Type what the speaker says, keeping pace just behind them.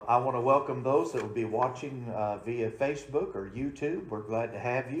I want to welcome those that will be watching via Facebook or YouTube. We're glad to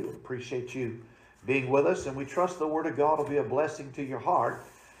have you. Appreciate you being with us, and we trust the Word of God will be a blessing to your heart.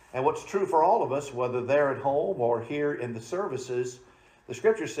 And what's true for all of us, whether they're at home or here in the services, the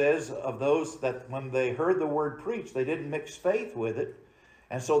Scripture says of those that when they heard the Word preached, they didn't mix faith with it,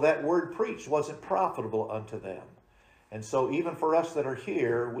 and so that Word preached wasn't profitable unto them. And so even for us that are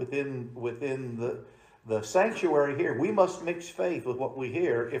here within the sanctuary here, we must mix faith with what we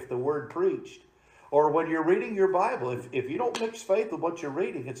hear if the Word preached. Or when you're reading your Bible, if you don't mix faith with what you're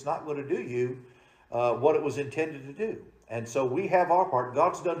reading, it's not going to do you what it was intended to do. And so we have our part.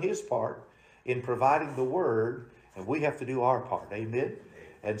 God's done His part in providing the Word, and we have to do our part. Amen?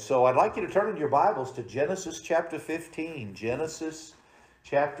 And so I'd like you to turn in your Bibles to Genesis chapter 15. Genesis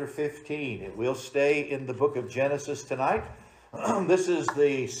chapter 15. And we'll stay in the book of Genesis tonight. This is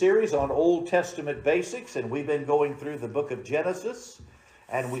the series on Old Testament basics, and we've been going through the book of Genesis.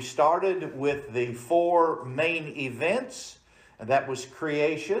 And we started with the four main events, and that was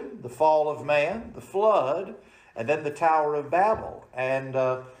creation, the fall of man, the flood, and then the Tower of Babel. And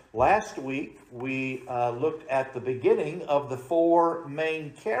last week we looked at the beginning of the four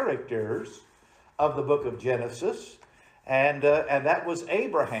main characters of the book of Genesis, and that was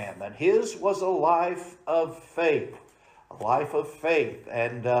Abraham, and his was a life of faith. A life of faith,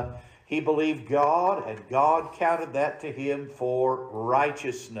 and he believed God, and God counted that to him for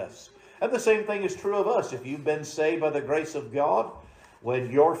righteousness. And the same thing is true of us. If you've been saved by the grace of God, when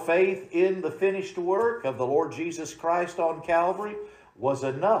your faith in the finished work of the Lord Jesus Christ on Calvary was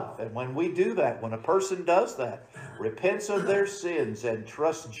enough, and when we do that, when a person does that, repents of their sins and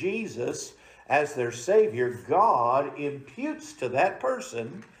trusts Jesus as their Savior, God imputes to that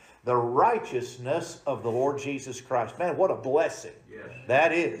person the righteousness of the Lord Jesus Christ. Man, what a blessing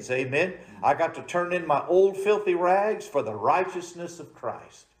that is. Amen. I got to turn in my old filthy rags for the righteousness of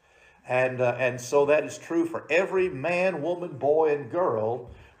Christ. And so that is true for every man, woman, boy, and girl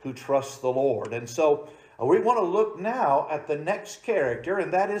who trusts the Lord. And so we want to look now at the next character,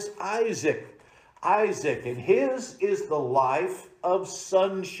 and that is Isaac. Isaac, and his is the life of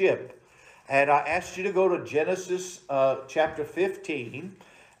sonship. And I asked you to go to Genesis chapter 15.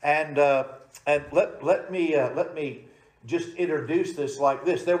 And let me just introduce this like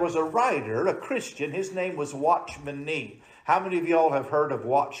this. There was a writer, a Christian. His name was Watchman Nee. How many of y'all have heard of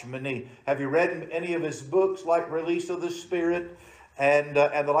Watchman Nee? Have you read any of his books, like Release of the Spirit, and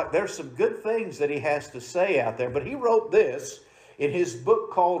the like? There's some good things that he has to say out there. But he wrote this in his book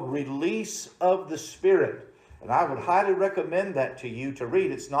called Release of the Spirit, and I would highly recommend that to you to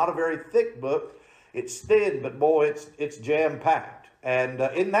read. It's not a very thick book. It's thin, but boy, it's jam-packed. And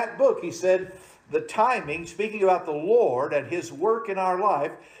in that book, he said, the timing, speaking about the Lord and His work in our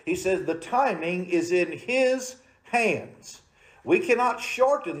life, he says the timing is in His hands. We cannot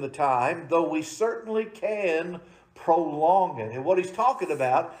shorten the time, though we certainly can prolong it. And what he's talking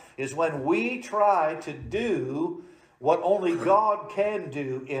about is when we try to do what only God can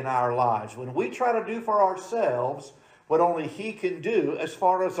do in our lives. When we try to do for ourselves what only He can do as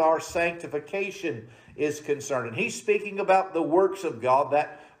far as our sanctification is concerned. And he's speaking about the works of God,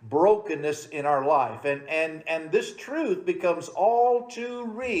 that brokenness in our life. And this truth becomes all too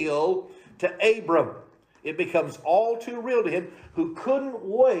real to Abram. It becomes all too real to him, who couldn't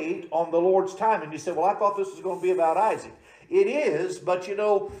wait on the Lord's time. And you say, well, I thought this was going to be about Isaac. It is, but you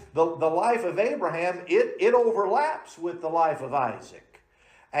know, the life of Abraham, it overlaps with the life of Isaac.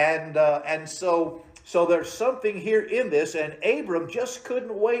 And so there's something here in this, and Abram just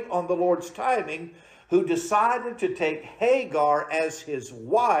couldn't wait on the Lord's timing, who decided to take Hagar as his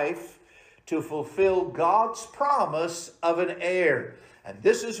wife to fulfill God's promise of an heir. And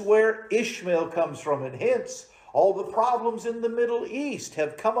this is where Ishmael comes from, and hence all the problems in the Middle East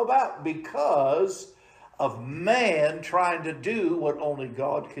have come about because of man trying to do what only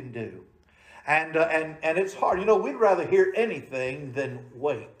God can do. And it's hard. You know, we'd rather hear anything than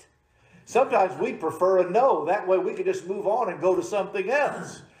wait. Sometimes we prefer a no. That way we can just move on and go to something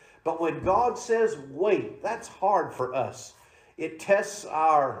else. But when God says wait, that's hard for us. It tests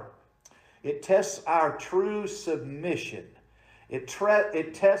our true submission. It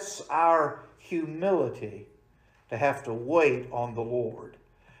tests our humility to have to wait on the Lord.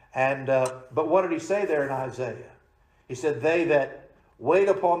 And but what did he say there in Isaiah? He said, they that wait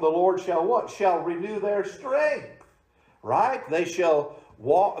upon the Lord shall what? Shall renew their strength. Right? They shall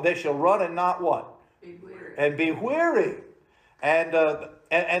walk, they shall run and not what? Be weary. And be weary.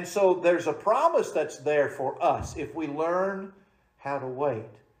 And so there's a promise that's there for us if we learn how to wait.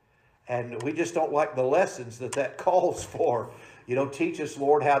 And we just don't like the lessons that calls for. teach us,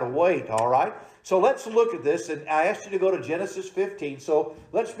 Lord, how to wait, all right? So let's look at this, and I asked you to go to Genesis 15. So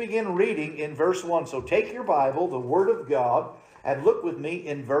let's begin reading in verse 1. So take your Bible, the Word of God, and look with me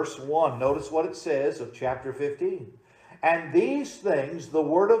in verse 1. Notice what it says of chapter 15. And these things the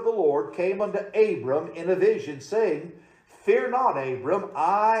word of the Lord came unto Abram in a vision, saying, Fear not, Abram,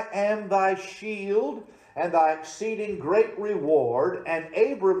 I am thy shield, and thy exceeding great reward. And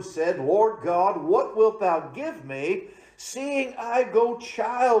Abram said, Lord God, what wilt thou give me, seeing I go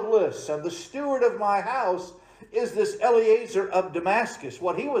childless, and the steward of my house is this Eliezer of Damascus?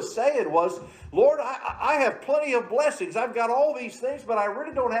 What he was saying was, Lord, I have plenty of blessings. I've got all these things, but I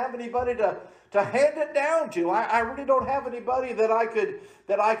really don't have anybody to hand it down to. I really don't have anybody that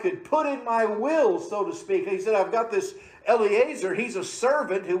I could put in my will, so to speak. He said, I've got this Eliezer. He's a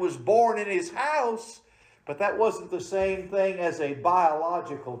servant who was born in his house, but that wasn't the same thing as a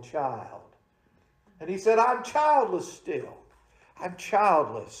biological child. And he said, I'm childless still. I'm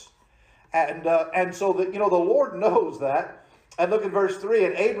childless. And so that, the Lord knows that. And look at verse 3.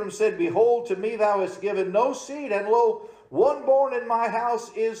 And Abram said, Behold, to me thou hast given no seed, and lo, one born in my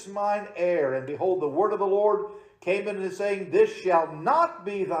house is mine heir. And behold, the word of the Lord came in and saying, This shall not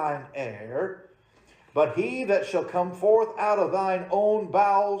be thine heir, but he that shall come forth out of thine own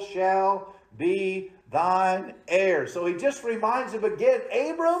bowels shall be thine heir. So he just reminds him again,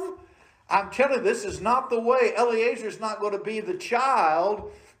 Abram, I'm telling you, this is not the way. Eliezer's not going to be the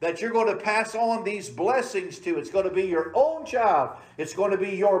child that you're going to pass on these blessings to. It's going to be your own child. It's going to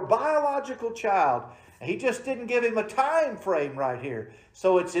be your biological child. And he just didn't give him a time frame right here.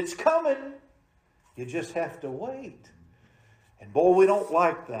 So it's coming. You just have to wait. And boy, we don't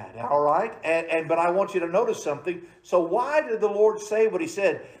like that, all right? But I want you to notice something. So why did the Lord say what he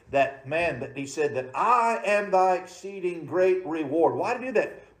said? That he said that I am thy exceeding great reward. Why did he do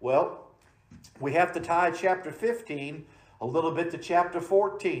that? Well, we have to tie chapter 15 a little bit to chapter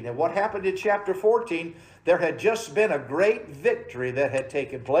 14. And what happened in chapter 14, there had just been a great victory that had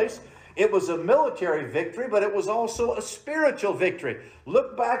taken place. It was a military victory, but it was also a spiritual victory.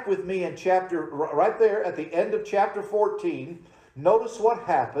 Look back with me in right there at the end of chapter 14. Notice what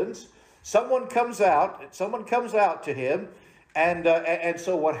happens. Someone comes out to him. And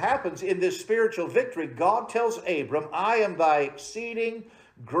so what happens in this spiritual victory, God tells Abram, I am thy exceeding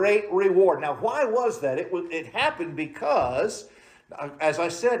great reward. Now, why was that? It happened because, as I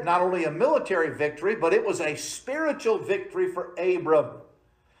said, not only a military victory, but it was a spiritual victory for Abram.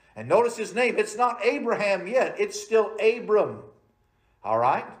 And notice his name. It's not Abraham yet. It's still Abram. All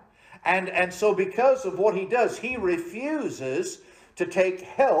right? And so because of what he does, he refuses to take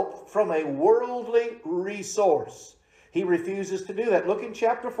help from a worldly resource. He refuses to do that. Look in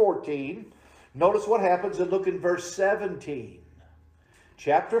chapter 14. Notice what happens, and look in verse 17.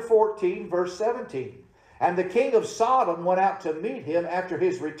 Chapter 14, verse 17. And the king of Sodom went out to meet him after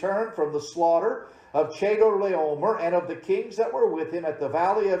his return from the slaughter of Chedorlaomer, and of the kings that were with him at the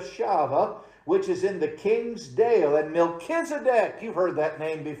valley of Shaveh, which is in the king's dale. And Melchizedek, you've heard that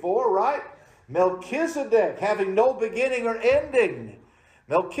name before, right? Melchizedek, having no beginning or ending.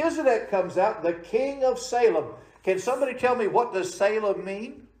 Melchizedek comes out, the king of Salem. Can somebody tell me, what does Salem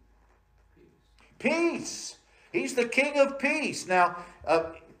mean? Peace. He's the king of peace. Now,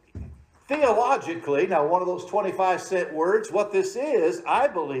 theologically, one of those 25-cent words, what this is, I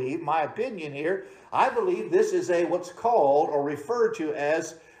believe, my opinion here, I believe this is what's called or referred to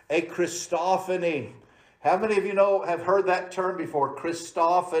as a Christophany. How many of you have heard that term before?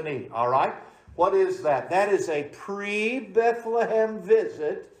 Christophany, all right? What is that? That is a pre-Bethlehem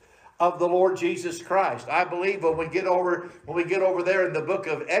visit of the Lord Jesus Christ. I believe when we get over there in the book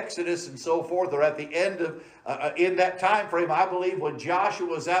of Exodus and so forth, or at the end of in that time frame, I believe when Joshua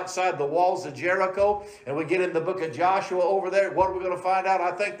was outside the walls of Jericho, and we get in the book of Joshua over there, what are we going to find out?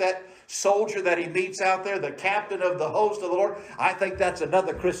 I think that soldier that he meets out there, the captain of the host of the Lord, I think that's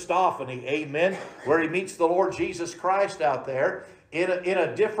another Christophany, amen, where he meets the Lord Jesus Christ out there in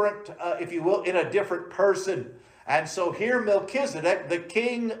a different, if you will, in a different person. And so here Melchizedek, the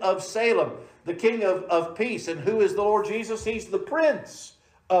king of Salem, the king of peace. And who is the Lord Jesus? He's the Prince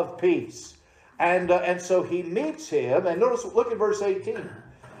of Peace. And so he meets him. And notice, look at verse 18.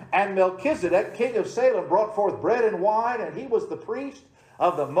 And Melchizedek, king of Salem, brought forth bread and wine, and he was the priest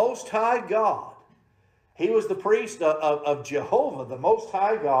of the Most High God. He was the priest of Jehovah, the Most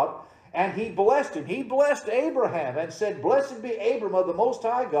High God. And he blessed him. He blessed Abraham and said, Blessed be Abram of the Most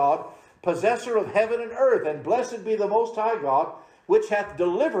High God, possessor of heaven and earth, and blessed be the Most High God, which hath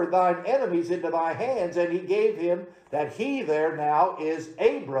delivered thine enemies into thy hands. And he gave him, that he there now is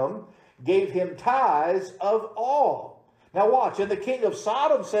Abram, gave him tithes of all. Now watch, and the king of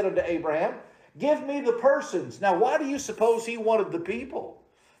Sodom said unto Abraham, Give me the persons. Now, why do you suppose he wanted the people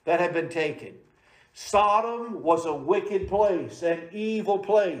that had been taken? Sodom was a wicked place, an evil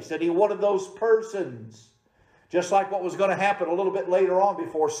place, and he wanted those persons. Just like what was going to happen a little bit later on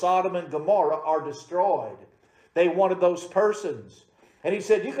before Sodom and Gomorrah are destroyed. They wanted those persons. And he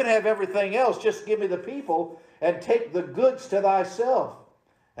said, you can have everything else, just give me the people and take the goods to thyself.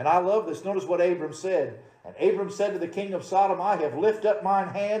 And I love this. Notice what Abram said. And Abram said to the king of Sodom, I have lifted up mine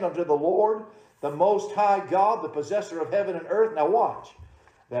hand unto the Lord, the Most High God, the possessor of heaven and earth. Now watch.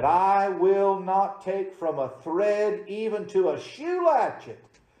 That I will not take from a thread even to a shoe latchet.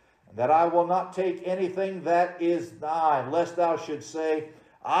 And that I will not take anything that is thine, lest thou should say,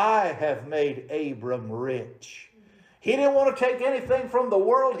 I have made Abram rich. He didn't want to take anything from the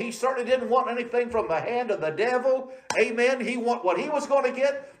world. He certainly didn't want anything from the hand of the devil. Amen. What he was going to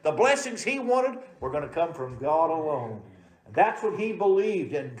get, the blessings he wanted, were going to come from God alone. And that's what he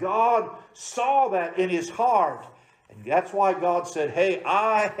believed. And God saw that in his heart. And that's why God said, hey,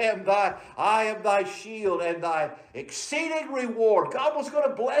 I am thy shield and thy exceeding reward. God was going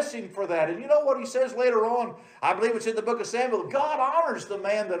to bless him for that. And you know what he says later on? I believe it's in the book of Samuel. God honors the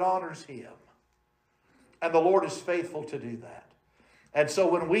man that honors him. And the Lord is faithful to do that. And so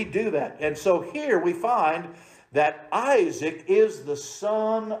when we do that, and so here we find that Isaac is the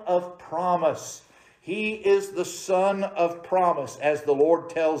son of promise. He is the son of promise, as the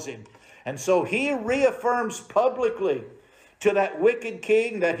Lord tells him. And so he reaffirms publicly to that wicked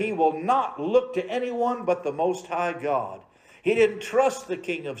king that he will not look to anyone but the Most High God. He didn't trust the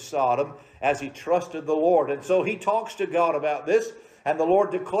king of Sodom as he trusted the Lord. And so he talks to God about this. And the Lord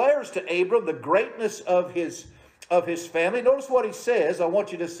declares to Abram the greatness of his family. Notice what he says. I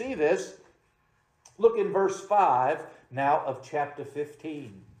want you to see this. Look in verse 5 now of chapter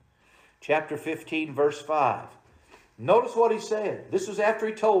 15. Chapter 15, verse 5. Notice what he said. This is after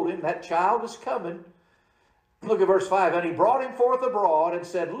he told him that child is coming. Look at verse 5. And he brought him forth abroad and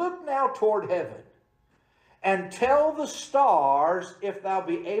said, look now toward heaven, and tell the stars if thou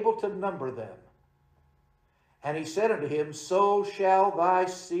be able to number them. And he said unto him, so shall thy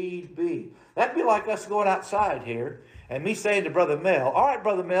seed be. That'd be like us going outside here and me saying to Brother Mel, all right,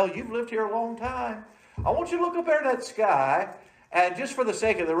 Brother Mel, you've lived here a long time. I want you to look up there in that sky, and just for the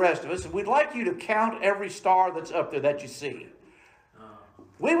sake of the rest of us, we'd like you to count every star that's up there that you see.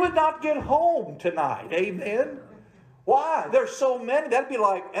 We would not get home tonight. Amen. Why? There's so many. That'd be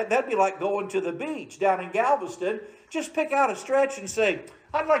like going to the beach down in Galveston. Just pick out a stretch and say,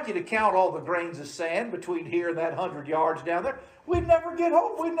 I'd like you to count all the grains of sand between here and that 100 yards down there. We'd never get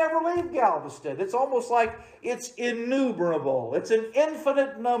home. We'd never leave Galveston. It's almost like it's innumerable. It's an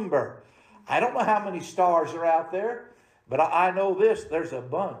infinite number. I don't know how many stars are out there, but I know this. There's a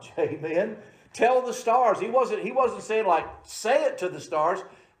bunch. Amen. Tell the stars. He wasn't saying like, say it to the stars.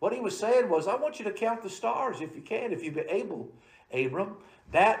 What he was saying was, I want you to count the stars if you can, if you've been able, Abram.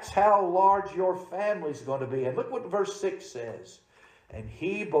 That's how large your family's going to be. And look what verse 6 says. And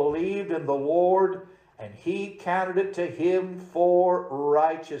he believed in the Lord, and he counted it to him for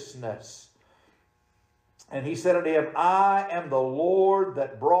righteousness. And he said unto him, I am the Lord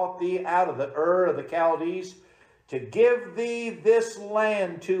that brought thee out of the Ur of the Chaldees to give thee this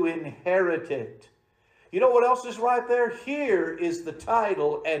land to inherit it. You know what else is right there? Here is the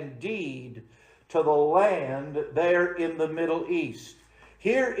title and deed to the land there in the Middle East.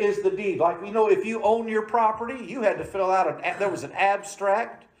 Here is the deed. Like, you know, if you own your property, you had to fill out there was an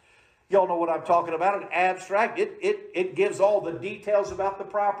abstract. Y'all know what I'm talking about, an abstract. It gives all the details about the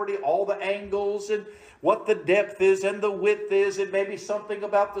property, all the angles and what the depth is and the width is, and maybe something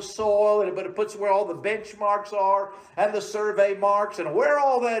about the soil, but it puts where all the benchmarks are and the survey marks and where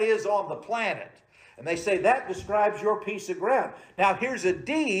all that is on the planet. And they say that describes your piece of ground. Now, here's a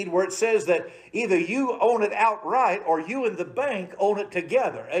deed where it says that either you own it outright or you and the bank own it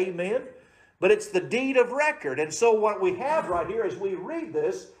together. Amen? But it's the deed of record. And so what we have right here as we read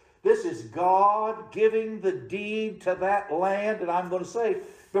this is God giving the deed to that land. And I'm going to say,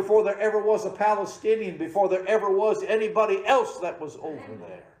 before there ever was a Palestinian, before there ever was anybody else that was over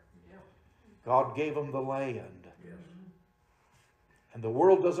there, God gave them the land. And the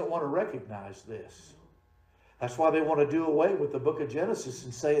world doesn't want to recognize this. That's why they want to do away with the book of Genesis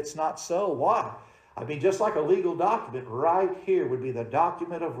and say it's not so. Why? I mean, just like a legal document, right here would be the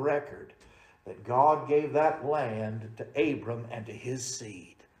document of record that God gave that land to Abram and to his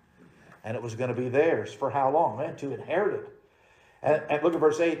seed. And it was going to be theirs for how long? Man, to inherit it. And look at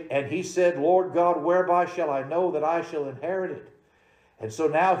verse 8. And he said, Lord God, whereby shall I know that I shall inherit it? And so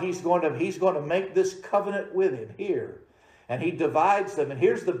now he's going to make this covenant with him here. And he divides them. And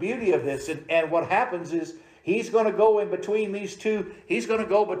here's the beauty of this. And what happens is He's going to go in between these two. He's going to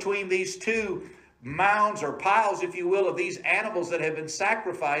go between these two mounds or piles, if you will, of these animals that have been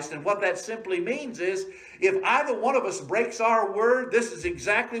sacrificed. And what that simply means is, if either one of us breaks our word, this is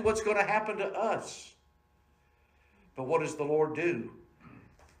exactly what's going to happen to us. But what does the Lord do?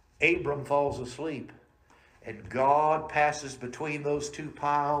 Abram falls asleep, and God passes between those two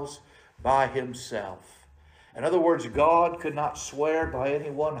piles by himself. In other words, God could not swear by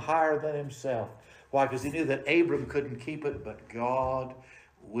anyone higher than himself. Why? Because he knew that Abram couldn't keep it, but God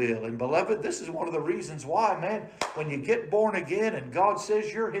will. And beloved, this is one of the reasons why, man, when you get born again and God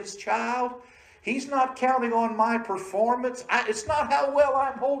says you're his child, he's not counting on my performance. It's not how well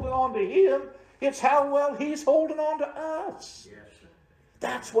I'm holding on to him. It's how well he's holding on to us. Yes.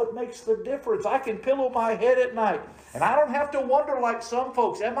 That's what makes the difference. I can pillow my head at night, and I don't have to wonder like some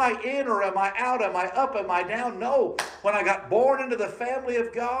folks, am I in or am I out? Am I up? Am I down? No. When I got born into the family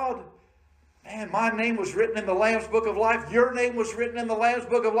of God, man, my name was written in the Lamb's Book of Life. Your name was written in the Lamb's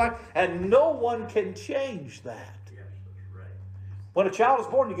Book of Life, and no one can change that. Yes, that's right. When a child is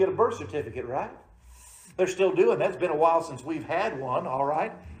born, you get a birth certificate, right? They're still doing that. It's been a while since we've had one, all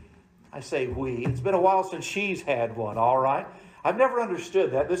right? I say we. It's been a while since she's had one, all right? I've never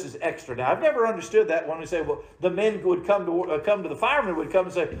understood that. This is extra now. I've never understood that when we say, well, the men would come to the firemen would come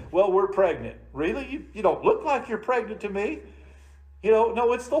and say, well, we're pregnant. Really? You don't look like you're pregnant to me. You know,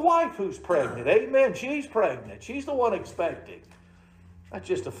 no, it's the wife who's pregnant. Amen. She's pregnant. She's the one expecting. That's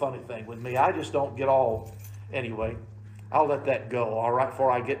just a funny thing with me. I just don't get all, anyway, I'll let that go, all right, before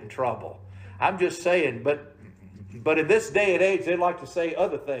I get in trouble. I'm just saying, but in this day and age, they like to say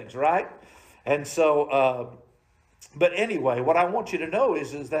other things, right? And so, but anyway, what I want you to know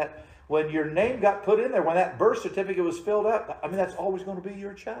is that when your name got put in there, when that birth certificate was filled out, I mean, that's always going to be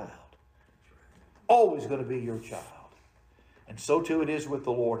your child. Always going to be your child. And so too it is with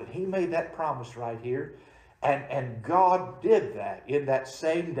the Lord. And he made that promise right here. And God did that in that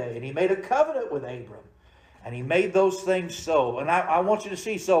same day. And he made a covenant with Abram. And he made those things so. And I want you to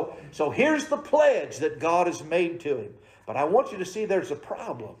see, so here's the pledge that God has made to him. But I want you to see there's a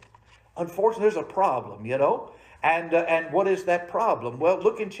problem. Unfortunately, there's a problem, you know. And what is that problem? Well,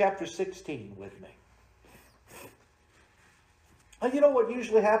 look in chapter 16 with me. And you know what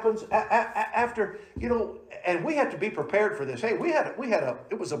usually happens after, you know, and we have to be prepared for this. Hey,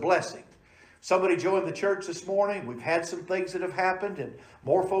 it was a blessing. Somebody joined the church this morning. We've had some things that have happened, and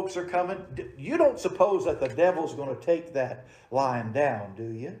more folks are coming. You don't suppose that the devil's going to take that lying down,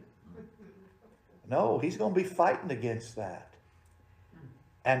 do you? No, he's going to be fighting against that.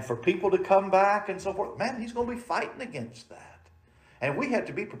 And for people to come back and so forth, man, he's going to be fighting against that. And we have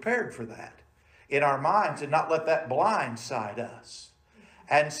to be prepared for that in our minds and not let that blindside us.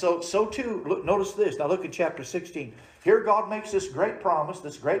 And so too, look, notice this. Now look at chapter 16. Here God makes this great promise,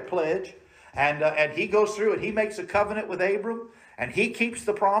 this great pledge. And he goes through and he makes a covenant with Abram. And he keeps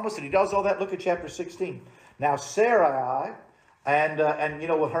the promise and he does all that. Look at chapter 16. Now Sarai, and you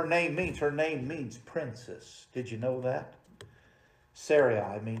know what her name means? Her name means princess. Did you know that?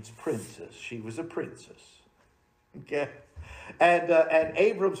 Sarai means princess. She was a princess. Okay. And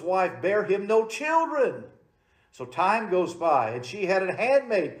Abram's wife bare him no children. So time goes by, and she had a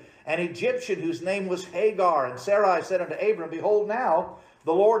handmaid, an Egyptian, whose name was Hagar. And Sarai said unto Abram, behold, now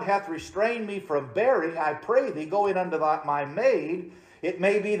the Lord hath restrained me from bearing. I pray thee, go in unto my maid. It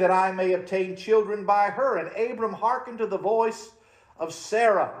may be that I may obtain children by her. And Abram hearkened to the voice of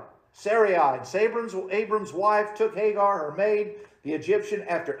Sarai. And Abram's wife took Hagar, her maid, the Egyptian,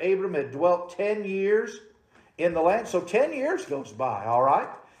 after Abram had dwelt 10 years in the land. So 10 years goes by, all right,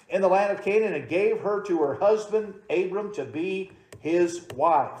 in the land of Canaan, and gave her to her husband, Abram, to be his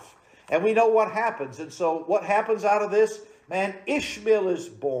wife. And we know what happens. And so what happens out of this? Man, Ishmael is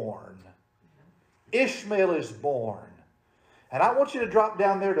born. Ishmael is born. And I want you to drop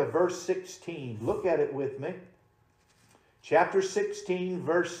down there to verse 16. Look at it with me. Chapter 16,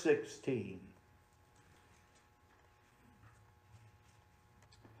 verse 16.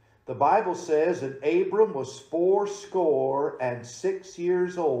 The Bible says that Abram was 86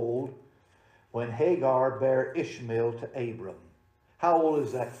 years old when Hagar bare Ishmael to Abram. How old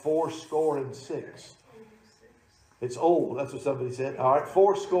is that? 86. It's old. That's what somebody said. All right,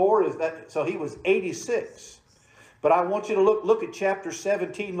 80 is that. So he was 86. But I want you to look at chapter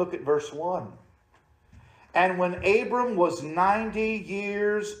 17. Look at verse 1. And when Abram was 90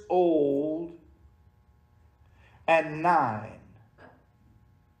 years old and 9.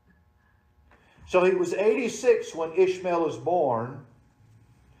 So he was 86 when Ishmael was born.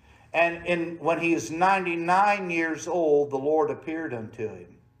 And when he is 99 years old, the Lord appeared unto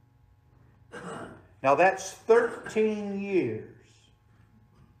him. Now that's 13 years.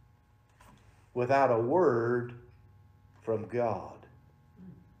 without a word from God.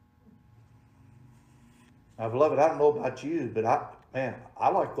 Now, beloved, I don't know about you, but I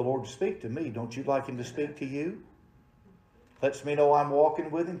like the Lord to speak to me. Don't you like Him to speak to you? Lets me know I'm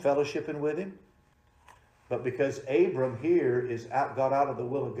walking with Him, fellowshipping with Him. But because Abram here got out of the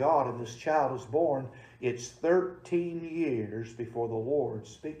will of God and this child is born, it's 13 years before the Lord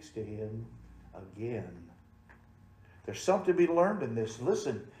speaks to him again. There's something to be learned in this.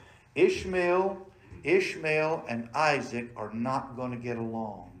 Listen, Ishmael and Isaac are not going to get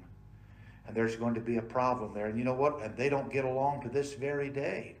along. And there's going to be a problem there. And you know what? And they don't get along to this very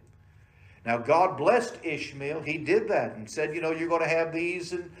day. Now, God blessed Ishmael. He did that and said, you know, you're going to have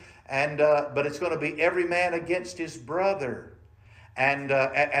these, but it's going to be every man against his brother and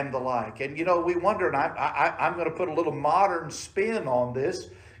the like. And, you know, we wonder, and I'm going to put a little modern spin on this.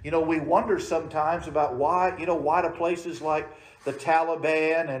 You know, we wonder sometimes about why do places like the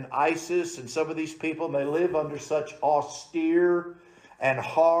Taliban and ISIS and some of these people, they live under such austere and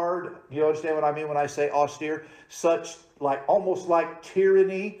hard, you understand what I mean when I say austere? Such almost like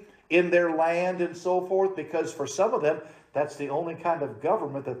tyranny in their land and so forth, because for some of them, that's the only kind of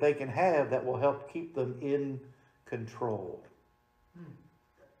government that they can have that will help keep them in control.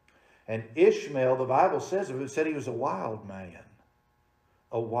 And Ishmael, the Bible says, it said he was a wild man.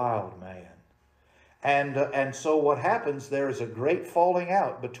 A wild man. And so what happens, there is a great falling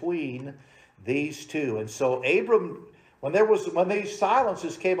out between these two. And so Abram, when these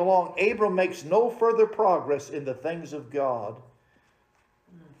silences came along, Abram makes no further progress in the things of God.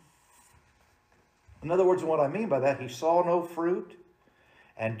 In other words, what I mean by that, he saw no fruit,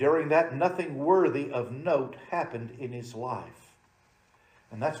 and during that, nothing worthy of note happened in his life.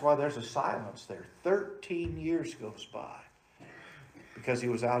 And that's why there's a silence there. 13 years goes by because he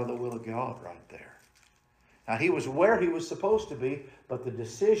was out of the will of God right there. Now, he was where he was supposed to be, but the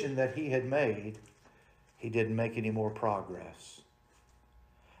decision that he had made, he didn't make any more progress.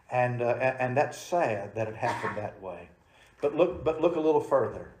 And that's sad that it happened that way. But look a little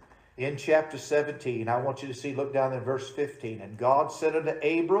further. In chapter 17, I want you to see, look down in verse 15. And God said unto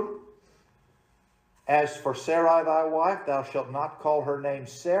Abram, as for Sarai thy wife, thou shalt not call her name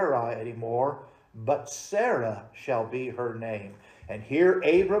Sarai anymore, but Sarah shall be her name. And here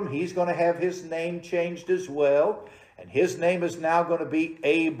Abram, he's going to have his name changed as well. And his name is now going to be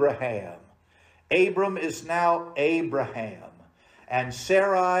Abraham. Abram is now Abraham. And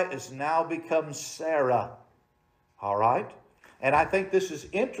Sarai is now become Sarah. All right? And I think this is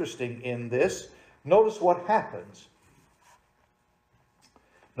interesting in this. Notice what happens.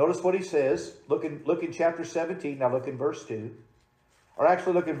 Notice what he says. Look in chapter 17. Now look in verse 2. Or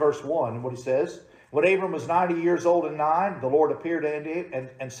actually look in verse 1. What he says. When Abram was 90 years old and 9, the Lord appeared unto him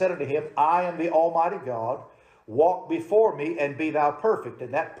and said unto him, I am the Almighty God. Walk before me and be thou perfect.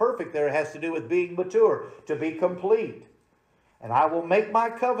 And that perfect there has to do with being mature, to be complete. And I will make my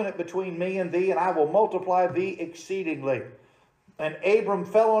covenant between me and thee, and I will multiply thee exceedingly. And Abram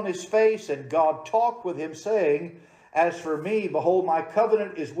fell on his face, and God talked with him, saying, as for me, behold, my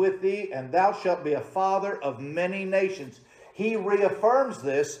covenant is with thee, and thou shalt be a father of many nations. He reaffirms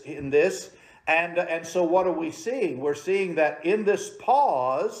this in this. And so what are we seeing? We're seeing that in this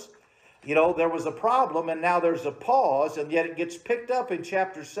pause, you know, there was a problem, and now there's a pause, and yet it gets picked up in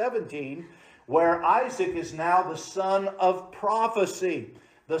chapter 17, where Isaac is now the son of prophecy.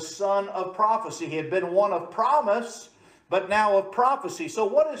 The son of prophecy. He had been one of promise, but now of prophecy. So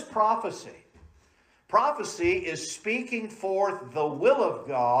what is prophecy? Prophecy is speaking forth the will of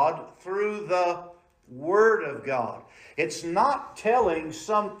God through the Word of God. It's not telling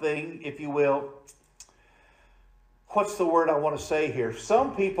something, if you will, what's the word I want to say here?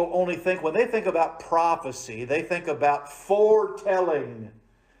 Some people only think, when they think about prophecy, they think about foretelling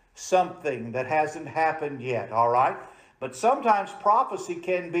something that hasn't happened yet, all right? But sometimes prophecy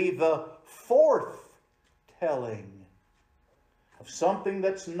can be the forthtelling of something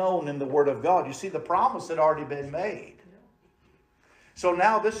that's known in the Word of God. You see, the promise had already been made. So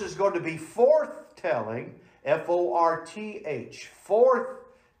now this is going to be forthtelling, F-O-R-T-H,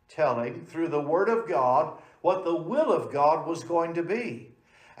 forthtelling through the Word of God what the will of God was going to be.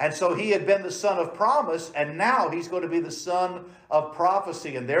 And so he had been the son of promise, and now he's going to be the son of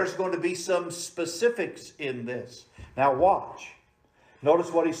prophecy. And there's going to be some specifics in this. Now watch.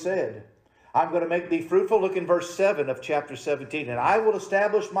 Notice what he said. I'm going to make thee fruitful. Look in verse 7 of chapter 17. And I will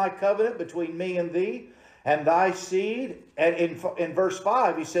establish my covenant between me and thee and thy seed. And in verse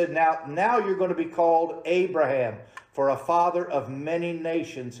 5 he said, now you're going to be called Abraham, for a father of many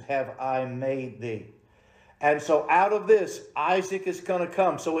nations have I made thee. And so out of this, Isaac is going to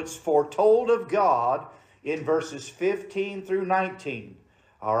come. So it's foretold of God in verses 15 through 19.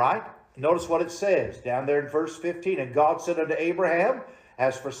 All right? notice what it says down there in verse 15. And God said unto Abraham,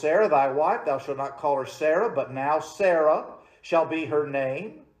 as for Sarah thy wife, thou shalt not call her Sarah, but now Sarah shall be her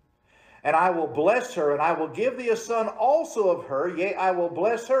name. And I will bless her, and I will give thee a son also of her. Yea, I will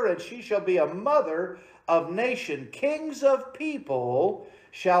bless her, and she shall be a mother of nation. Kings of people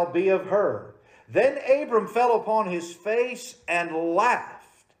shall be of her. Then Abram fell upon his face and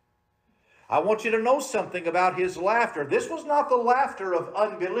laughed. I want you to know something about his laughter. This was not the laughter of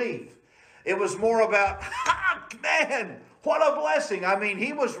unbelief. It was more about, man, what a blessing. I mean,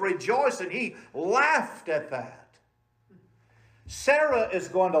 he was rejoicing. He laughed at that. Sarah is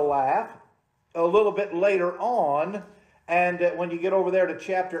going to laugh a little bit later on. And when you get over there to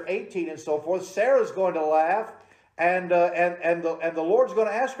chapter 18 and so forth, Sarah's going to laugh. And the Lord's going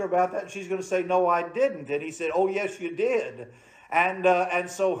to ask her about that. And she's going to say, no, I didn't. And he said, oh, yes, you did. And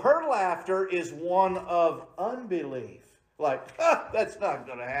so her laughter is one of unbelief. Like, that's not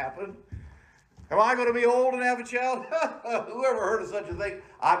going to happen. Am I going to be old and have a child? Whoever heard of such a thing?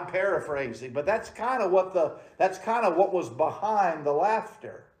 I'm paraphrasing, but that's kind of what was behind the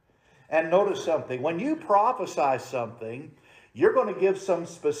laughter. And notice something. When you prophesy something, you're going to give some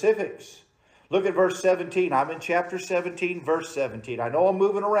specifics. Look at verse 17. I'm in chapter 17, verse 17. I know I'm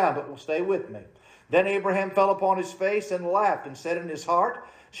moving around, but stay with me. Then Abraham fell upon his face and laughed and said in his heart,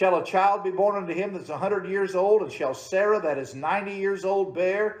 shall a child be born unto him that's 100 years old? And shall Sarah that is 90 years old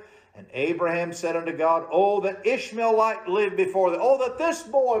bear? And Abraham said unto God, oh, that Ishmael might live before thee. Oh, that this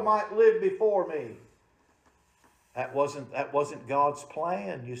boy might live before me. That wasn't God's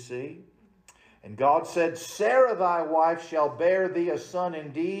plan, you see. And God said, Sarah thy wife shall bear thee a son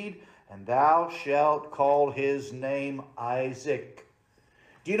indeed, and thou shalt call his name Isaac.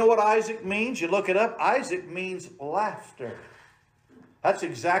 Do you know what Isaac means? You look it up. Isaac means laughter. That's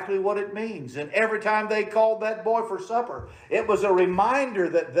exactly what it means. And every time they called that boy for supper, it was a reminder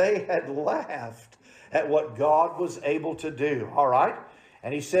that they had laughed at what God was able to do. All right?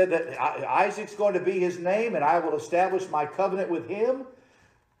 And he said that Isaac's going to be his name, and I will establish my covenant with him,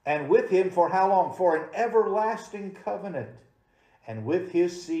 and with him for how long? For an everlasting covenant, and with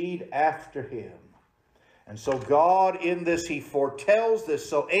his seed after him. And so God in this, he foretells this.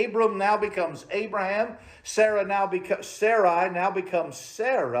 So Abram now becomes Abraham. Sarai now becomes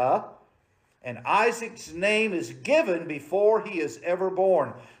Sarah. And Isaac's name is given before he is ever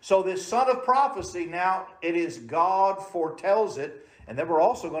born. So this son of prophecy, now it is God foretells it. And then we're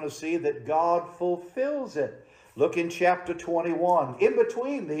also going to see that God fulfills it. Look in chapter 21. In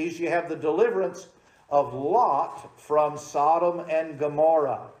between these, you have the deliverance of Lot from Sodom and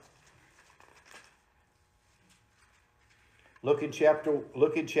Gomorrah. Look in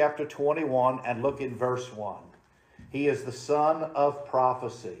chapter 21 and look in verse 1. He is the son of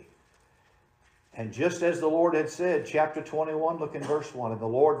prophecy. And just as the Lord had said, chapter 21, look in verse 1. And the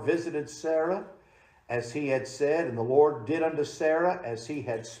Lord visited Sarah as he had said, and the Lord did unto Sarah as he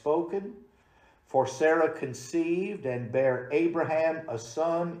had spoken. For Sarah conceived and bare Abraham a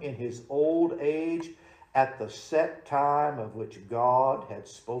son in his old age at the set time of which God had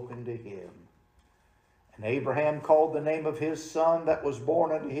spoken to him. And Abraham called the name of his son that was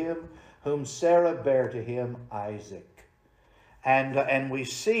born unto him, whom Sarah bare to him, Isaac. And we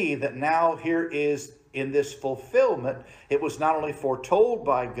see that now here is in this fulfillment, it was not only foretold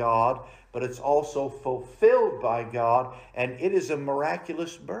by God, but it's also fulfilled by God. And it is a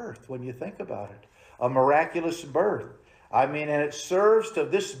miraculous birth when you think about it. A miraculous birth. I mean, and it serves to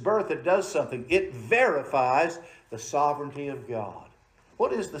this birth, it does something. It verifies the sovereignty of God.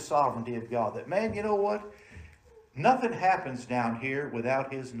 What is the sovereignty of God? That, man, you know what? Nothing happens down here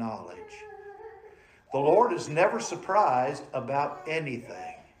without his knowledge. The Lord is never surprised about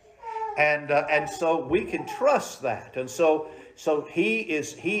anything. And so we can trust that. And so he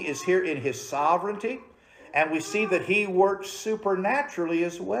is here in his sovereignty. And we see that he works supernaturally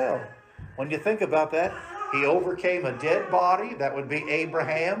as well. When you think about that, he overcame a dead body. That would be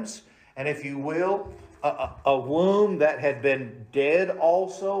Abraham's. And if you will, a womb that had been dead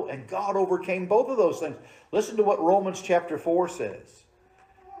also. And God overcame both of those things. Listen to what Romans chapter 4 says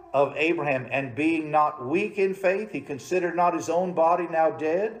of Abraham. And being not weak in faith, he considered not his own body now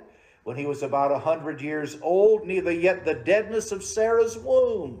dead, when he was about 100 years old, neither yet the deadness of Sarah's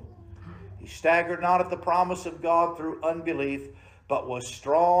womb. He staggered not at the promise of God through unbelief, but was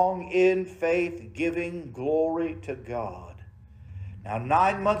strong in faith, giving glory to God. Now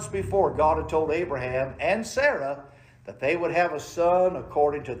 9 months before, God had told Abraham and Sarah that they would have a son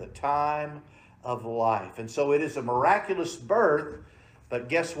according to the time of life. And so it is a miraculous birth, but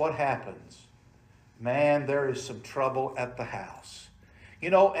guess what happens? Man, there is some trouble at the house. You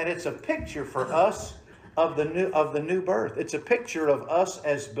know, and it's a picture for us of the new birth. It's a picture of us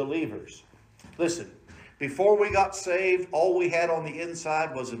as believers. Listen, before we got saved, all we had on the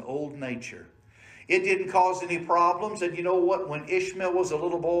inside was an old nature. It didn't cause any problems. And you know what? When Ishmael was a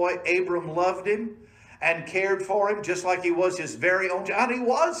little boy, Abram loved him and cared for him just like he was his very own child. He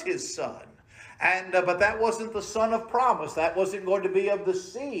was his son. But that wasn't the son of promise. That wasn't going to be of the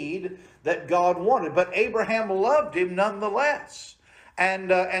seed that God wanted. But Abraham loved him nonetheless.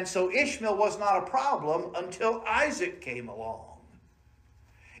 And so Ishmael was not a problem until Isaac came along.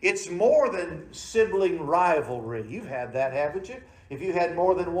 It's more than sibling rivalry. You've had that, haven't you? If you had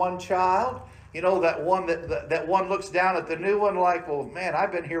more than one child, you know, that one looks down at the new one like, well, man,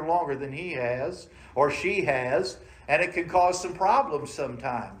 I've been here longer than he has or she has, and it can cause some problems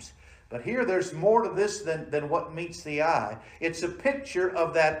sometimes. But here there's more to this than what meets the eye. It's a picture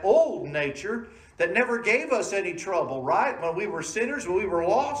of that old nature that never gave us any trouble, right? When we were sinners, when we were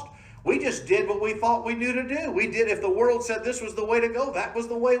lost, we just did what we thought we knew to do. We did, if the world said this was the way to go, that was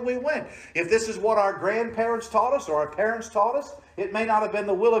the way we went. If this is what our grandparents taught us or our parents taught us, it may not have been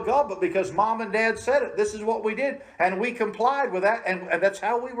the will of God, but because mom and dad said it, this is what we did. And we complied with that, and that's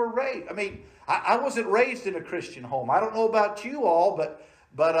how we were raised. I mean, I wasn't raised in a Christian home. I don't know about you all, but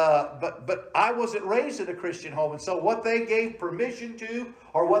I wasn't raised in a Christian home. And so what they gave permission to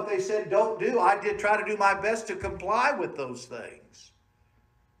or what they said don't do, I did try to do my best to comply with those things.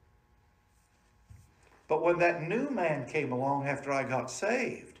 But when that new man came along after I got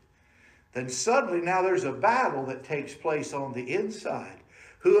saved, then suddenly now there's a battle that takes place on the inside.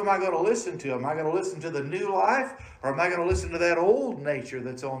 Who am I going to listen to? Am I going to listen to the new life, or am I going to listen to that old nature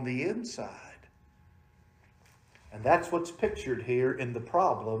that's on the inside? And that's what's pictured here in the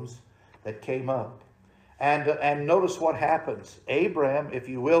problems that came up. And notice what happens. Abraham, if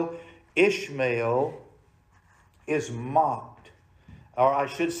you will, Ishmael is mocked. Or I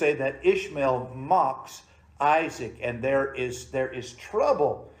should say that Ishmael mocks Isaac, and there is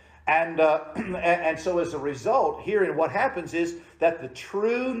trouble. And so as a result, here in what happens is that the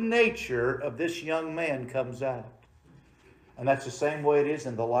true nature of this young man comes out. And that's the same way it is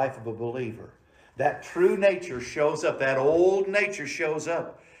in the life of a believer. That true nature shows up. That old nature shows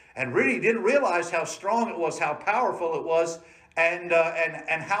up. And really didn't realize how strong it was, how powerful it was, and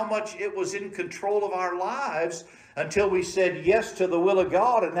how much it was in control of our lives until we said yes to the will of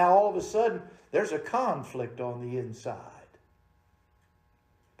God. And now all of a sudden, there's a conflict on the inside.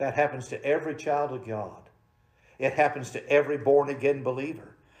 That happens to every child of God. It happens to every born-again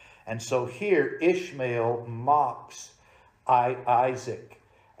believer. And so here, Ishmael mocks Isaac.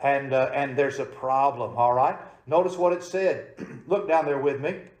 And there's a problem, all right? Notice what it said. Look down there with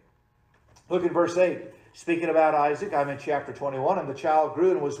me. Look at verse 8. Speaking about Isaac, I'm in chapter 21. And the child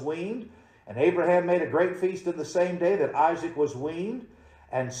grew and was weaned. And Abraham made a great feast in the same day that Isaac was weaned.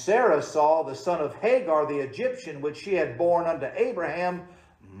 And Sarah saw the son of Hagar the Egyptian, which she had borne unto Abraham,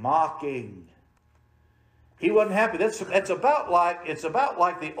 mocking. He wasn't happy. It's about like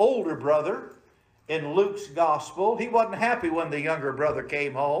the older brother in Luke's gospel. He wasn't happy when the younger brother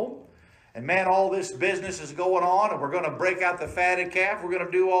came home. And man, all this business is going on, and we're going to break out the fatted calf. We're going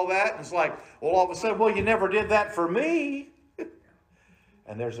to do all that. And it's like, well, all of a sudden, well, you never did that for me.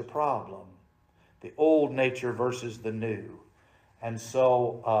 And there's a problem. The old nature versus the new. And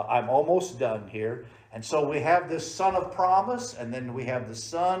so I'm almost done here. And so we have this son of promise, and then we have the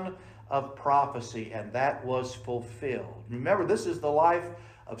son of prophecy, and that was fulfilled. Remember, this is the life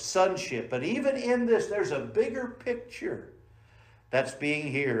of sonship. But even in this, there's a bigger picture that's being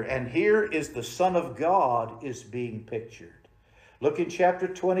here. And here is the Son of God is being pictured. Look in chapter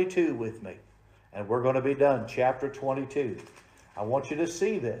 22 with me. And we're going to be done. Chapter 22. I want you to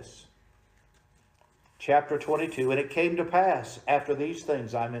see this. Chapter 22. And it came to pass after these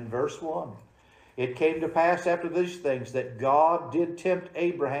things. I'm in verse 1. It came to pass after these things that God did tempt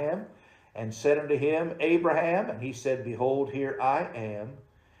Abraham and said unto him, Abraham, and he said, Behold, here I am.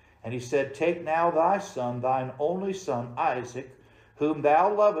 And he said, Take now thy son, thine only son, Isaac, whom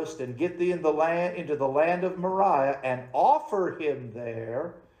thou lovest, and get thee into the land of Moriah, and offer him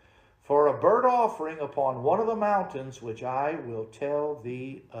there for a burnt offering upon one of the mountains which I will tell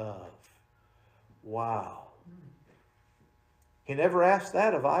thee of. Wow. He never asked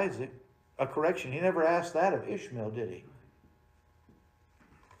that of Isaac. He never asked that of Ishmael, did he?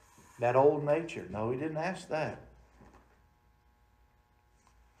 That old nature. No, he didn't ask that.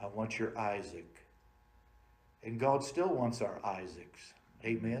 I want your Isaac. And God still wants our Isaacs.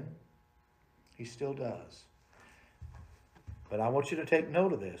 Amen? He still does. But I want you to take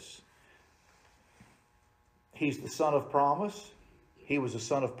note of this. He's the son of promise. He was a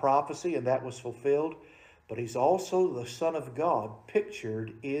son of prophecy, and that was fulfilled. But he's also the Son of God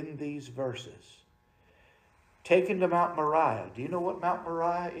pictured in these verses. taken to Mount Moriah. Do you know what Mount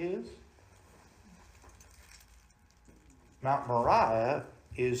Moriah is? Mount Moriah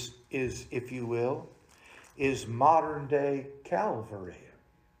is, if you will, is modern day Calvary.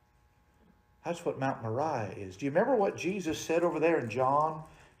 That's what Mount Moriah is. Do you remember what Jesus said over there in John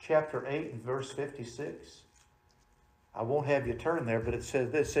chapter 8 and verse 56? I won't have you turn there, but it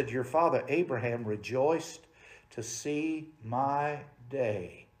said this, it said, your father Abraham rejoiced to see my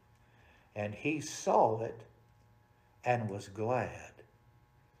day, and he saw it and was glad.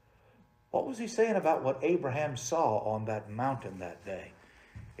 What was he saying about what Abraham saw on that mountain that day?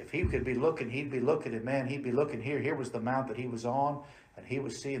 If he could be looking, he'd be looking at, man, he'd be looking here. Here was the mount that he was on, and he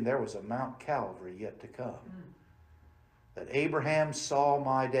was seeing there was a Mount Calvary yet to come. That Abraham saw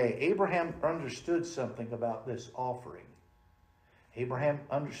my day. Abraham understood something about this offering. Abraham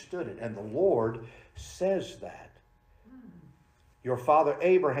understood it, and the Lord says that. Your father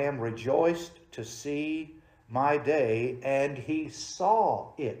Abraham rejoiced to see my day, and he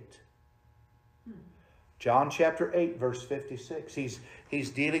saw it. John chapter 8, verse 56. He's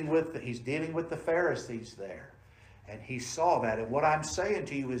dealing with the Pharisees there. And he saw that. And what I'm saying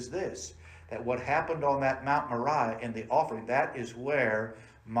to you is this, that what happened on that Mount Moriah in the offering, that is where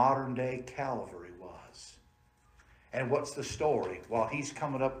modern day Calvary was. And what's the story? While he's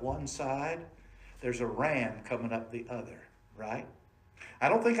coming up one side, there's a ram coming up the other, right? I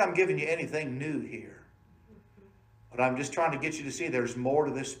don't think I'm giving you anything new here. But I'm just trying to get you to see there's more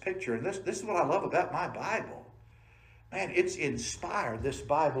to this picture. And this is what I love about my Bible. Man, it's inspired. This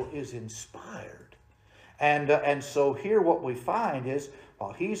Bible is inspired. And so here what we find is,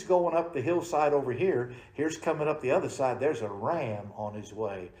 while he's going up the hillside over here, here's coming up the other side, there's a ram on his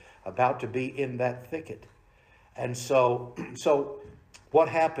way, about to be in that thicket. And so what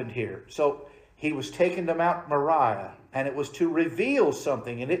happened here? So he was taken to Mount Moriah, and it was to reveal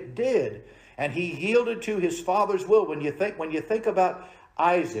something, and it did. And he yielded to his father's will. When you think about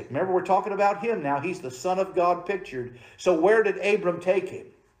Isaac, remember we're talking about him now. He's the son of God pictured. So where did Abram take him?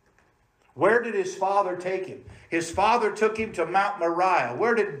 Where did his father take him? His father took him to Mount Moriah.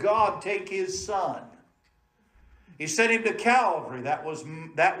 Where did God take his son? He sent him to Calvary. That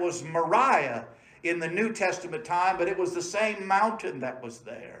was Moriah in the New Testament time, but it was the same mountain that was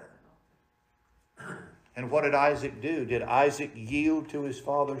there. And what did Isaac do? Did Isaac yield to his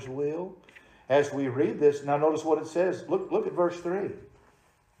father's will? As we read this, now notice what it says. Look at verse 3.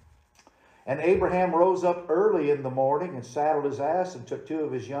 And Abraham rose up early in the morning and saddled his ass and took 2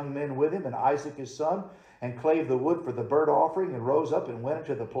 of his young men with him and Isaac his son and clave the wood for the burnt offering and rose up and went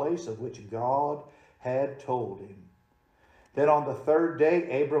into the place of which God had told him. Then on the 3rd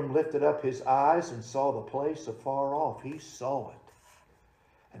day, Abram lifted up his eyes and saw the place afar off. He saw it.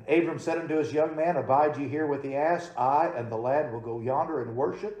 And Abram said unto his young man, abide ye here with the ass. I and the lad will go yonder and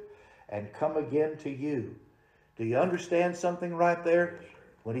worship and come again to you. Do you understand something right there?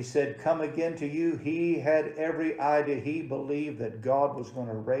 When he said, come again to you, he had every idea. He believed that God was going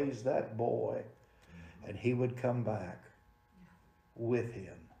to raise that boy and he would come back with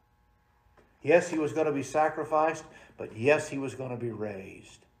him. Yes, he was going to be sacrificed, but yes, he was going to be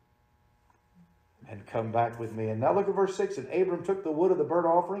raised and come back with me. And now look at verse 6. And Abram took the wood of the burnt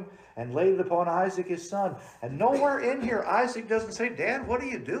offering and laid it upon Isaac his son. And nowhere in here Isaac doesn't say, Dad, what are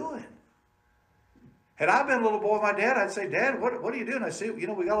you doing? Had I been a little boy, my dad, I'd say, Dad, what are you doing? I say, we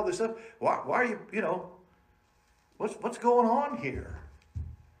got all this stuff. Why are you, what's going on here?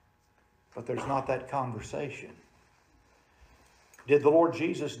 But there's not that conversation. Did the Lord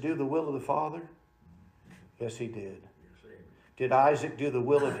Jesus do the will of the Father? Yes, he did. Did Isaac do the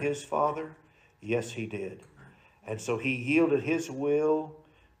will of his father? Yes, he did. And so he yielded his will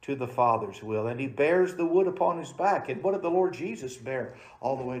to the Father's will. And he bears the wood upon his back. And what did the Lord Jesus bear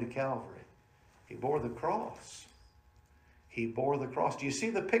all the way to Calvary? He bore the cross. He bore the cross. Do you see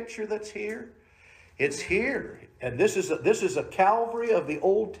the picture that's here? It's here. And this is a Calvary of the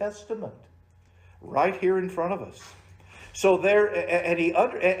Old Testament. Right here in front of us. So there,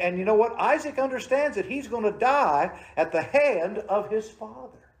 and you know what? Isaac understands that he's going to die at the hand of his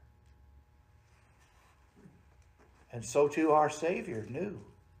father. And so too our Savior knew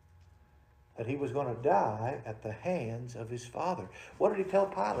that he was going to die at the hands of his father. What did he tell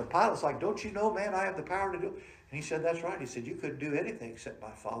Pilate? Pilate's like, don't you know, man, I have the power to do it. And he said, that's right. He said, you couldn't do anything except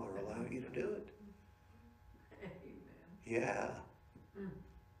my Father allow you to do it. Amen. Yeah.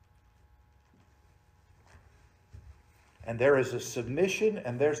 And there is a submission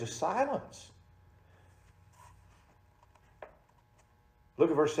and there's a silence. Look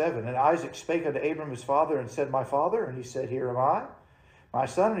at verse 7. And Isaac spake unto Abram his father and said, my father? And he said, here am I, my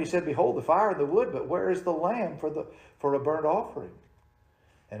son. And he said, behold the fire and the wood, but where is the lamb for a burnt offering?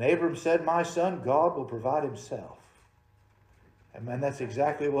 And Abram said, my son, God will provide himself. And man, that's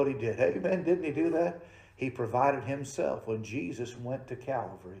exactly what he did. Amen. Didn't he do that? He provided himself. When Jesus went to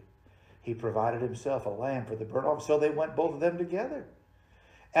Calvary, he provided himself a lamb for the burnt offering. So they went, both of them together.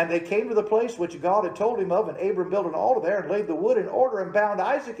 And they came to the place which God had told him of, and Abram built an altar there and laid the wood in order and bound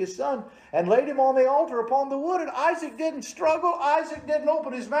Isaac his son and laid him on the altar upon the wood. And Isaac didn't struggle. Isaac didn't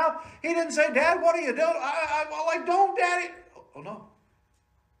open his mouth. He didn't say, Dad, what are you doing? I don't, Daddy. Oh, no.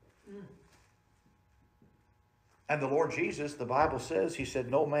 And the Lord Jesus, the Bible says, he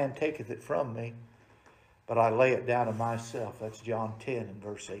said, no man taketh it from me, but I lay it down of myself. That's John 10 and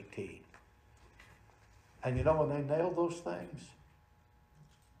verse 18. And you know, when they nailed those things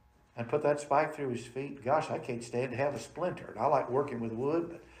and put that spike through his feet, gosh, I can't stand to have a splinter. And I like working with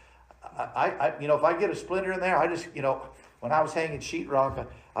wood, but you know, if I get a splinter in there, I just, you know, when I was hanging sheetrock,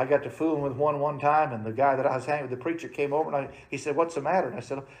 I got to fooling with one time, and the guy that I was hanging with, the preacher, came over, and he said, what's the matter? And I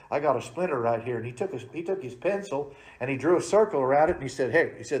said, I got a splinter right here. And he took his pencil, and he drew a circle around it, and he said,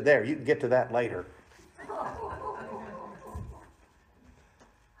 hey, he said, there, you can get to that later.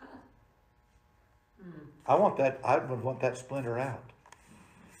 I would want that splinter out.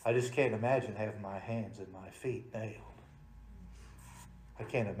 I just can't imagine having my hands and my feet nailed. I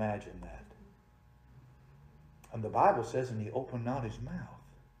can't imagine that. And the Bible says, and he opened not his mouth,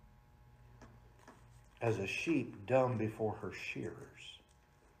 as a sheep dumb before her shearers.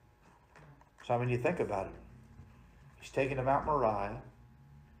 So I mean, you think about it. He's taken to Mount Moriah.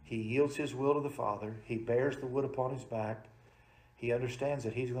 He yields his will to the Father. He bears the wood upon his back. He understands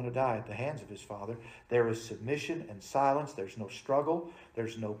that he's going to die at the hands of his Father. There is submission and silence. There's no struggle.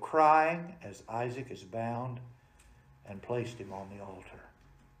 There's no crying as Isaac is bound and placed him on the altar.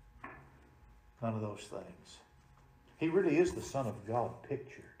 None of those things. He really is the Son of God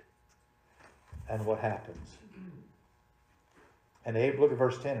pictured. And what happens? And look at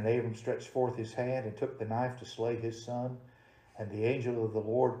verse 10. And Abram stretched forth his hand and took the knife to slay his son. And the angel of the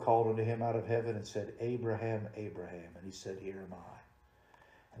Lord called unto him out of heaven and said, Abraham, Abraham. And he said, Here am I.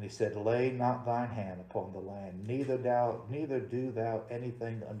 And he said, Lay not thine hand upon the land, neither do thou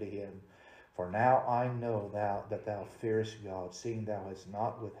anything unto him. For now I know that thou fearest God, seeing thou hast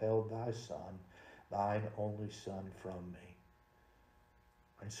not withheld thy son, thine only son, from me.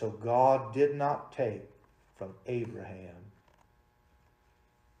 And so God did not take from Abraham,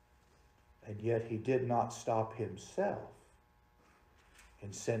 and yet he did not stop himself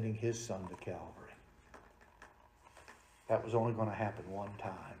in sending his son to Calvary. That was only going to happen one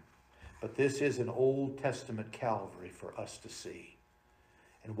time. But this is an Old Testament Calvary for us to see.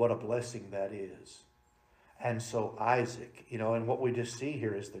 And what a blessing that is. And so Isaac, you know, and what we just see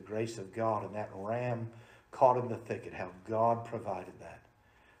here is the grace of God, and that ram caught in the thicket, how God provided that.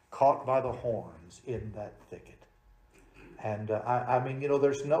 Caught by the horns in that thicket. And I mean, you know,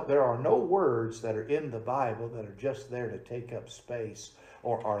 there are no words that are in the Bible that are just there to take up space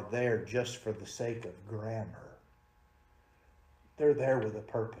or are there just for the sake of grammar. They're there with a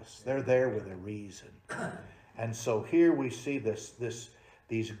purpose. They're there with a reason. And so here we see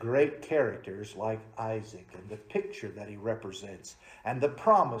these great characters like Isaac and the picture that he represents and the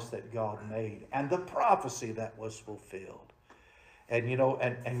promise that God made and the prophecy that was fulfilled. And you know,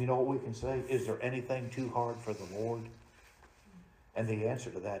 and you know what we can say? Is there anything too hard for the Lord? And the answer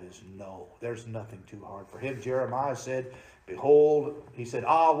to that is no. There's nothing too hard for him. Jeremiah said, Behold, he said,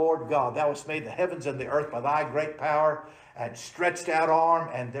 Ah, Lord God, thou hast made the heavens and the earth by thy great power and stretched out arm,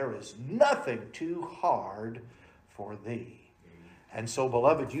 and there is nothing too hard for thee. And so,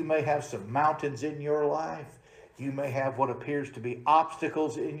 beloved, you may have some mountains in your life. You may have what appears to be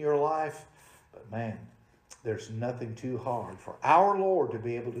obstacles in your life. But man, there's nothing too hard for our Lord to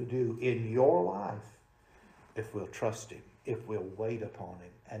be able to do in your life if we'll trust him, if we'll wait upon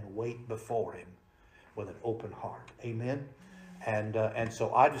him and wait before him with an open heart. Amen? And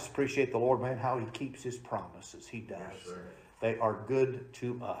so I just appreciate the Lord, man, how he keeps his promises. He does. Yes, they are good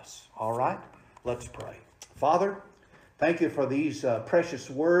to us. All right? Let's pray. Father, thank you for these precious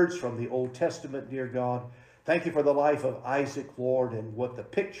words from the Old Testament, dear God. Thank you for the life of Isaac, Lord, and what the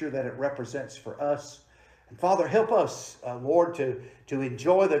picture that it represents for us. And Father, help us, Lord, to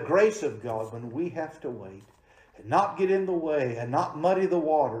enjoy the grace of God when we have to wait and not get in the way and not muddy the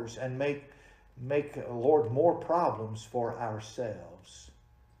waters and make, Lord, more problems for ourselves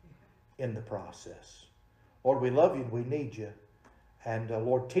in the process. Lord, we love you and we need you. And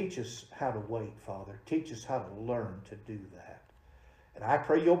Lord, teach us how to wait, Father. Teach us how to learn to do that. And I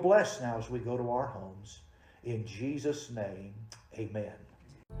pray you'll bless now as we go to our homes. In Jesus' name, amen.